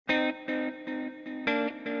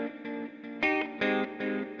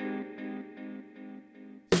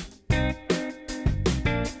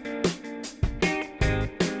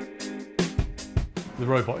The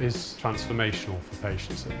robot is transformational for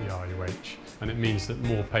patients at the RUH, and it means that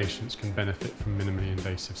more patients can benefit from minimally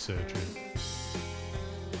invasive surgery.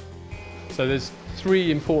 So there's three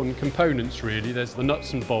important components really. There's the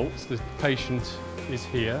nuts and bolts. The patient is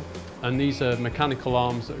here, and these are mechanical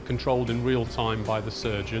arms that are controlled in real time by the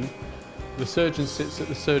surgeon. The surgeon sits at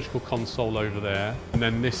the surgical console over there, and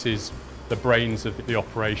then this is the brains of the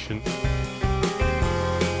operation.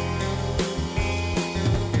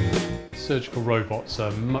 Surgical robots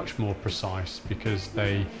are much more precise because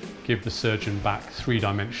they give the surgeon back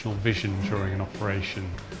three-dimensional vision during an operation,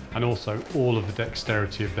 and also all of the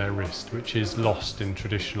dexterity of their wrist, which is lost in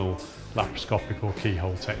traditional laparoscopic or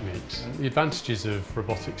keyhole techniques. The advantages of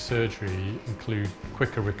robotic surgery include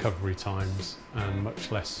quicker recovery times and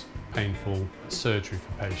much less painful surgery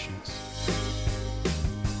for patients.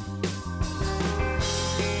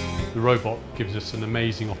 The robot gives us an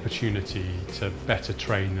amazing opportunity to better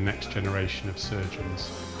train the next generation of surgeons.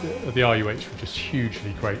 At the RUH, we're just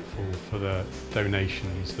hugely grateful for the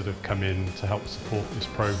donations that have come in to help support this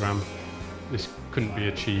programme. This couldn't be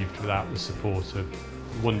achieved without the support of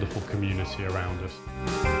a wonderful community around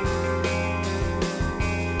us.